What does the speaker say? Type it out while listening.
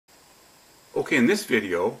Okay, in this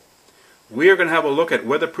video we are going to have a look at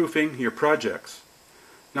weatherproofing your projects.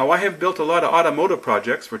 Now, I have built a lot of automotive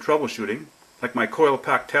projects for troubleshooting, like my coil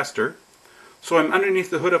pack tester. So I'm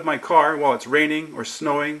underneath the hood of my car while it's raining or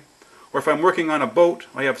snowing, or if I'm working on a boat,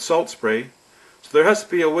 I have salt spray. So there has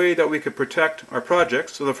to be a way that we could protect our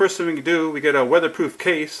projects. So the first thing we can do, we get a weatherproof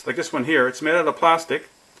case, like this one here. It's made out of plastic.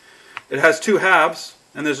 It has two halves,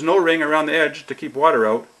 and there's no ring around the edge to keep water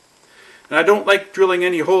out. And I don't like drilling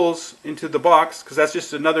any holes into the box because that's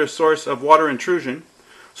just another source of water intrusion.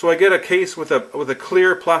 So I get a case with a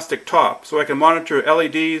clear plastic top, so I can monitor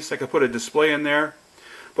LEDs. I can put a display in there.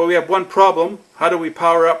 But we have one problem: how do we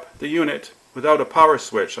power up the unit without a power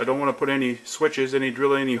switch? I don't want to put any switches,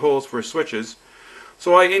 drill any holes for switches.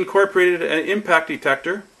 So I incorporated an impact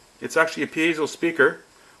detector. It's actually a piezo speaker,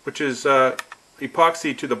 which is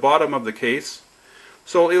epoxy to the bottom of the case.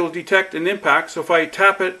 So it will detect an impact. So if I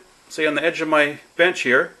tap it, say on the edge of my bench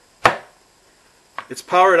here, it's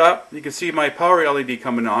powered up. You can see my power LED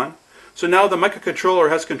coming on. So now the microcontroller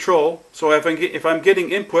has control. So if I'm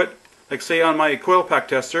getting input, like say on my coil pack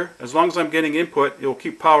tester, as long as I'm getting input, it will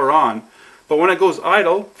keep power on. But when it goes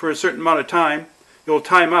idle for a certain amount of time, it will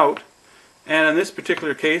time out. And in this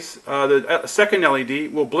particular case, the second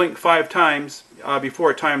LED will blink 5 times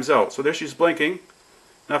before it times out. So there she's blinking.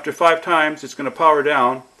 And after 5 times, it's going to power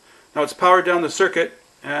down. Now it's powered down the circuit,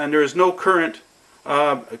 and there is no current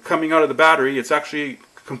coming out of the battery. It's actually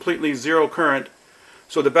completely zero current.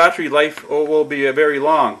 So the battery life will be very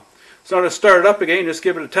long. So now to start it up again, just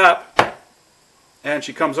give it a tap, and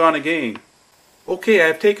she comes on again. Okay,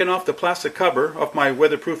 I've taken off the plastic cover of my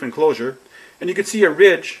weatherproof enclosure, and you can see a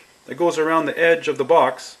ridge that goes around the edge of the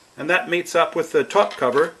box, and that mates up with the top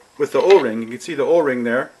cover with the O-ring. You can see the O-ring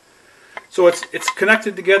there. So it's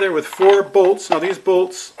connected together with 4 bolts. Now these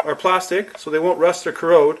bolts are plastic, so they won't rust or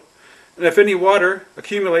corrode. And if any water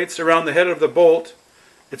accumulates around the head of the bolt,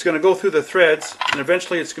 it's going to go through the threads, and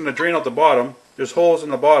eventually it's going to drain out the bottom. There's holes in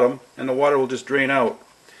the bottom, and the water will just drain out.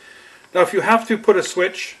 Now if you have to put a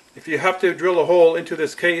switch, if you have to drill a hole into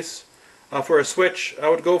this case for a switch, I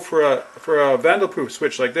would go for a vandalproof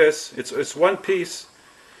switch like this. It's one piece.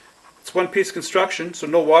 It's one piece construction, so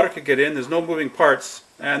no water could get in. There's no moving parts.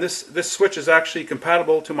 And this switch is actually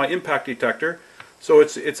compatible to my impact detector, so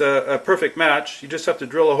it's a perfect match. You just have to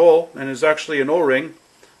drill a hole, and there's actually an O-ring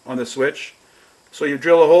on the switch. So you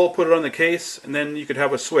drill a hole, put it on the case, and then you could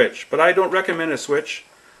have a switch. But I don't recommend a switch.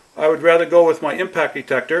 I would rather go with my impact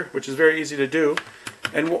detector, which is very easy to do.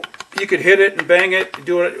 And you could hit it and bang it,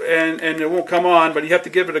 do it, and it won't come on, but you have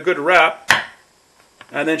to give it a good rap,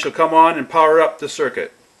 and then she'll come on and power up the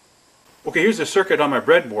circuit. Okay, here's the circuit on my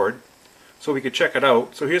breadboard, so we could check it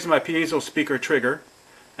out. So here's my piezo speaker trigger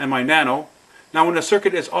and my nano. Now when the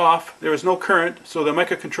circuit is off, there is no current, so the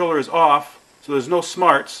microcontroller is off, so there's no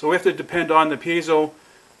smarts. So we have to depend on the piezo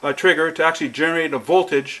trigger to actually generate a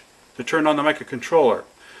voltage to turn on the microcontroller.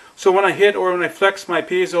 So when I hit or when I flex my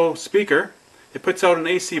piezo speaker, it puts out an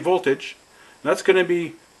AC voltage. That's going to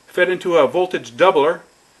be fed into a voltage doubler,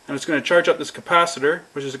 and it's going to charge up this capacitor,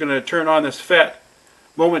 which is going to turn on this FET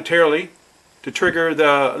momentarily to trigger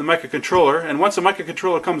the microcontroller. And once the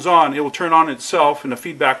microcontroller comes on, it will turn on itself in a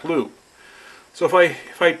feedback loop. So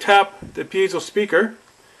if I tap the piezo speaker,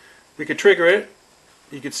 we could trigger it.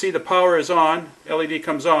 You can see the power is on, LED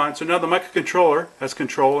comes on. So now the microcontroller has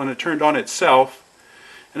control, and it turned on itself.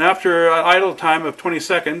 And after an idle time of 20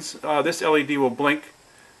 seconds, this LED will blink.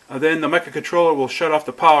 Then the microcontroller will shut off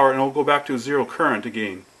the power, and it will go back to zero current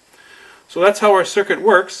again. So that's how our circuit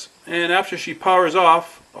works. And after she powers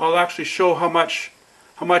off, I'll actually show how much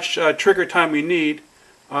trigger time we need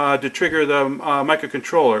to trigger the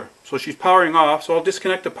microcontroller. So she's powering off, so I'll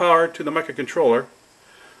disconnect the power to the microcontroller.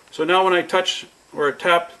 So now when I touch or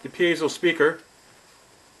tap the piezo speaker,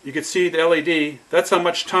 you can see the LED. That's how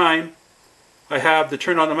much time I have to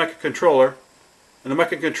turn on the microcontroller, and the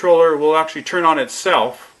microcontroller will actually turn on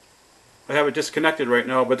itself. I have it disconnected right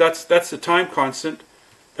now, but that's the time constant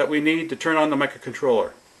that we need to turn on the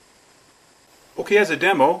microcontroller. Okay, as a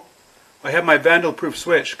demo, I have my vandalproof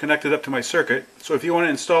switch connected up to my circuit. So if you want to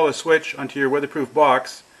install a switch onto your weatherproof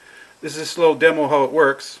box, this is this little demo how it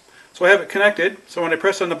works. So I have it connected, so when I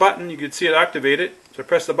press on the button, you can see it activated. So I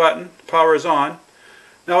press the button, the power is on.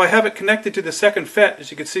 Now I have it connected to the second FET,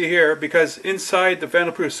 as you can see here, because inside the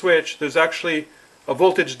vandalproof switch there's actually a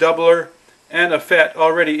voltage doubler and a FET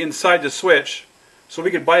already inside the switch. So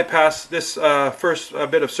we could bypass this first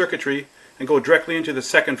bit of circuitry and go directly into the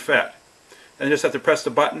second FET. And you just have to press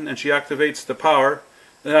the button, and she activates the power.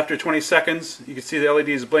 Then after 20 seconds, you can see the LED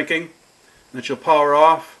is blinking, and then she'll power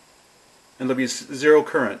off, and there'll be zero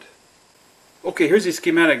current. Okay, here's the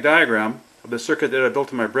schematic diagram of the circuit that I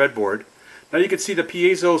built on my breadboard. Now you can see the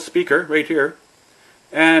piezo speaker right here,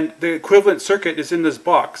 and the equivalent circuit is in this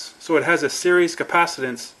box, so it has a series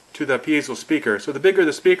capacitance to the piezo speaker. So the bigger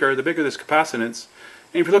the speaker, the bigger this capacitance.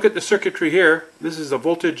 And if you look at the circuitry here, this is a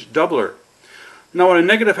voltage doubler. Now on a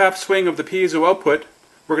negative half swing of the piezo output,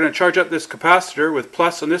 we're going to charge up this capacitor with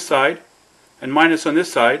plus on this side and minus on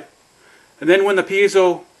this side. And then when the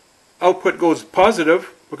piezo output goes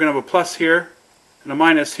positive, we're going to have a plus here and a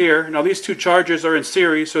minus here. Now these two charges are in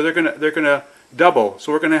series, so they're going to double.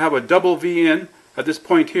 So we're going to have a double V in at this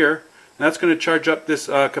point here, and that's going to charge up this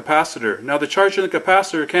capacitor. Now the charge in the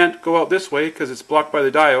capacitor can't go out this way because it's blocked by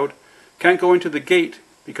the diode, can't go into the gate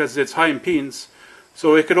because it's high impedance,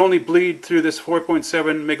 so it could only bleed through this 4.7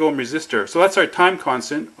 megohm resistor. So that's our time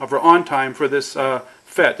constant of our on time for this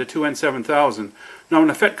FET, the 2N7000. Now when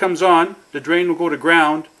the FET comes on, the drain will go to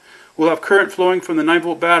ground. We'll have current flowing from the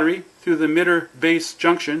 9-volt battery through the emitter base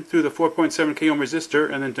junction through the 4.7 k ohm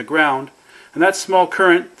resistor and then to ground. And that small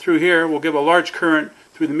current through here will give a large current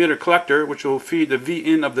through the emitter collector, which will feed the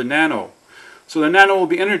V-in of the nano. So the nano will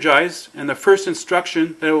be energized, and the first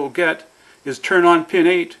instruction that it will get is turn on pin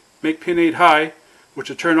 8, make pin 8 high, which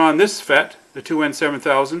will turn on this FET, the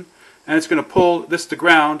 2N7000, and it's going to pull this to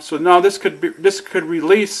ground. So now this could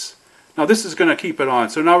release. Now this is going to keep it on.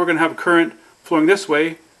 So now we're going to have current flowing this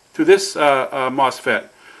way through this MOSFET.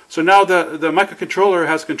 So now the microcontroller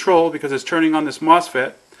has control because it's turning on this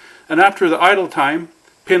MOSFET. And after the idle time,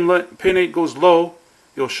 pin 8 goes low.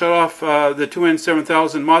 You'll shut off the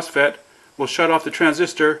 2N7000 MOSFET. We'll shut off the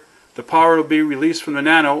transistor. The power will be released from the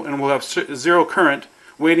nano, and we'll have zero current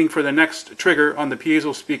waiting for the next trigger on the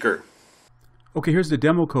piezo speaker. Okay, here's the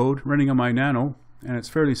demo code running on my nano, and it's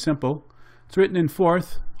fairly simple. It's written in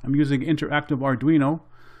Forth. I'm using interactive Arduino.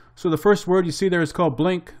 So the first word you see there is called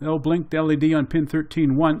blink. It'll blink the LED on pin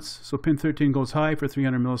 13 once. So pin 13 goes high for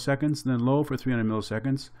 300 milliseconds, and then low for 300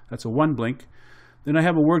 milliseconds. That's a one blink. Then I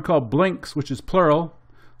have a word called blinks, which is plural.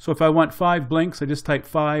 So if I want 5 blinks, I just type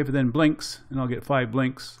 5 and then blinks, and I'll get 5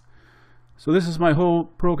 blinks. So this is my whole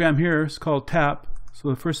program here. It's called tap. So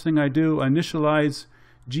the first thing I do, I initialize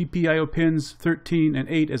GPIO pins 13 and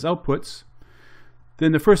 8 as outputs.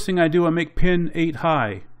 Then the first thing I do, I make pin 8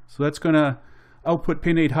 high. So that's going to output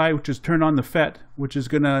pin 8 high, which is turn on the FET, which is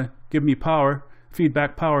going to give me power,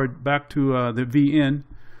 feedback power back to the V in.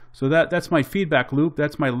 So that's my feedback loop.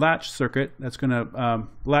 That's my latch circuit. That's going to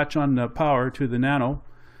latch on the power to the nano.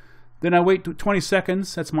 Then I wait 20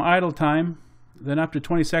 seconds. That's my idle time. Then after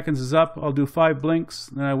 20 seconds is up, I'll do 5 blinks.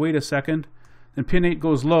 Then I wait a second. Then pin 8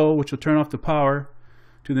 goes low, which will turn off the power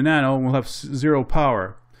to the nano, and we'll have zero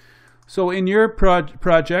power. So in your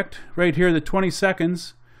project, right here, the 20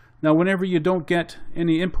 seconds, now whenever you don't get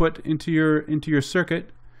any input into your circuit,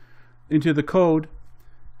 into the code,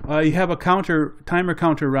 you have a timer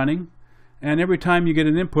counter running, and every time you get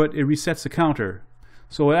an input, it resets the counter.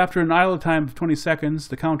 So after an idle time of 20 seconds,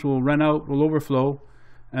 the counter will run out, will overflow,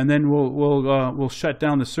 and then we'll shut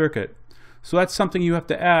down the circuit. So that's something you have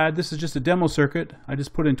to add. This is just a demo circuit. I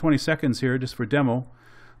just put in 20 seconds here just for demo.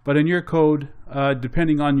 But in your code,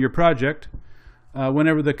 depending on your project,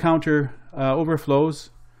 whenever the counter overflows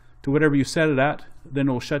to whatever you set it at, then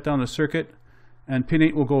it will shut down the circuit, and pin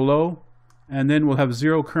 8 will go low, and then we'll have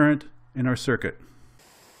zero current in our circuit.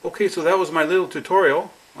 Okay, so that was my little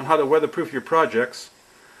tutorial on how to weatherproof your projects.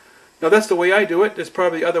 Now that's the way I do it. There's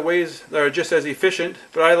probably other ways that are just as efficient,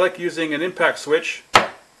 but I like using an impact switch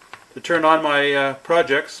to turn on my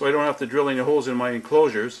projects so I don't have to drill any holes in my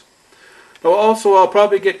enclosures. Now also I'll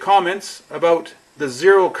probably get comments about the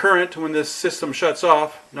zero current when this system shuts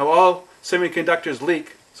off. Now all semiconductors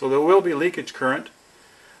leak, so there will be leakage current.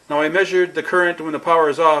 Now I measured the current when the power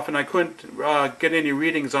is off, and I couldn't get any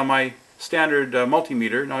readings on my standard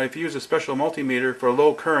multimeter. Now if you use a special multimeter for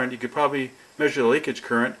low current, you could probably measure the leakage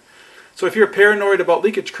current. So if you're paranoid about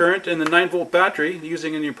leakage current in the 9-volt battery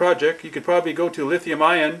using in your project, you could probably go to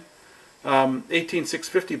lithium-ion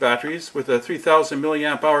 18650 batteries with a 3000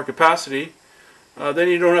 milliamp hour capacity. Then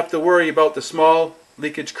you don't have to worry about the small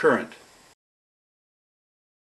leakage current.